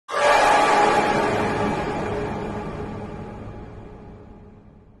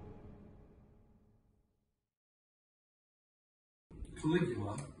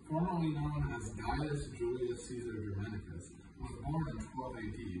Caligula, formerly known as Gaius Julius Caesar Germanicus, was born in 12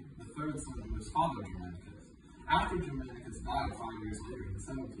 AD, the third son of his father Germanicus. After Germanicus died 5 years later in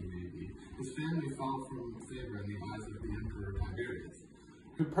 17 AD, his family fell from favor in the eyes of the Emperor Tiberius,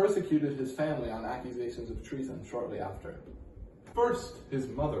 who persecuted his family on accusations of treason shortly after. First, his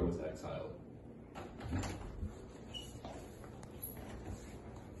mother was exiled.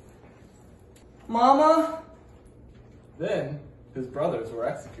 Mama? Then, his brothers were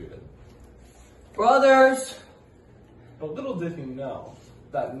executed. Brothers! But little did he know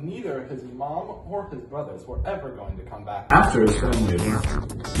that neither his mom or his brothers were ever going to come back. After his family left,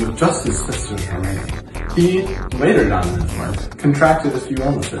 with just his sisters remaining, he, later down in his life, contracted a few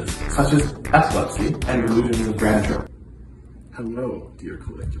illnesses, such as epilepsy and delusions of grandeur. Hello, dear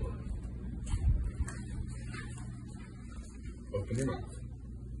Caligula. Open your mouth.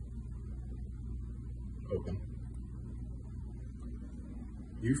 Open.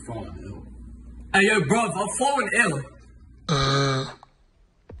 You've fallen ill. Hey, yo, bro, I've fallen ill.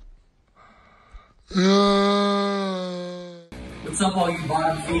 What's up, all you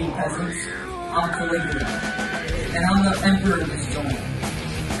bottom-feeding peasants? I'm Caligula, and I'm the emperor of this zone.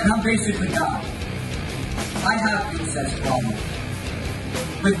 And I'm basically God. I have an incest problem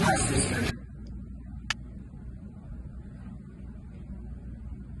with my sister.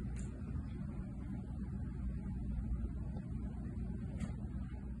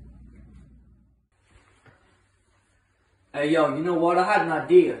 Hey, yo, you know what? I had an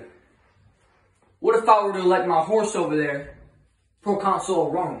idea. What if I were to elect my horse over there, proconsul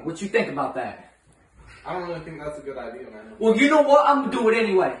of Rome? What you think about that? I don't really think that's a good idea, man. Well, you know what? I'm gonna do it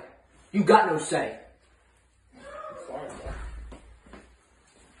anyway. You got no say. I'm sorry, bro.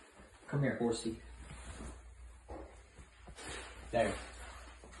 Come here, horsey. There.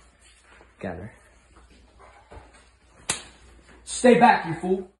 Got her. Stay back, you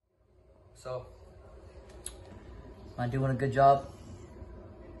fool. So, am I doing a good job?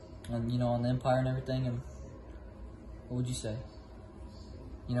 On, you know, on the empire and everything, and what would you say?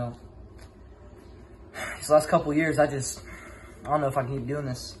 You know, these last couple years, I don't know if I can keep doing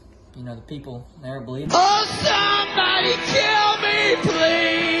this. You know, the people, they aren't believing. Oh, somebody kill me,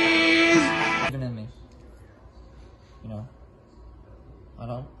 please! Even in me. You know, I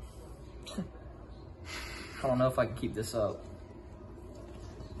don't know if I can keep this up.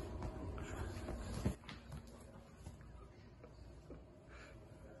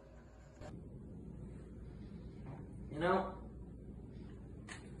 You know,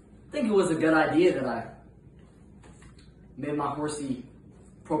 I think it was a good idea that I made my horsey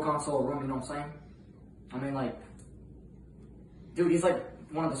proconsul of Rome, you know what I'm saying? I mean, like, dude, he's like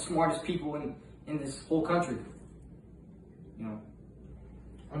one of the smartest people in this whole country. You know.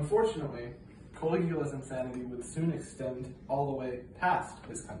 Unfortunately, Caligula's insanity would soon extend all the way past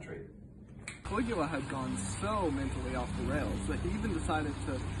his country. Caligula had gone so mentally off the rails that he even decided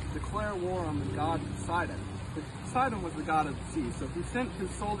to declare war on the god Poseidon. But Poseidon was the god of the sea, so he sent his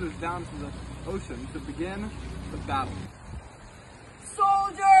soldiers down to the ocean to begin the battle.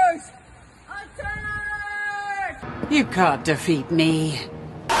 Soldiers! Attack! You can't defeat me.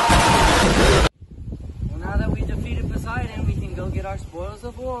 Well, now that we defeated Poseidon, we can go get our spoils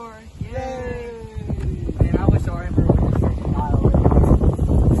of war. Yay! Man, I wish our emperor would just freaking die already.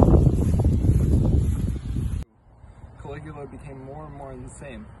 Caligula became more and more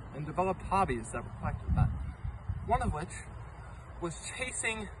insane and developed hobbies that reflected that. One of which was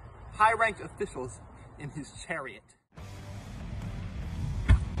chasing high-ranked officials in his chariot.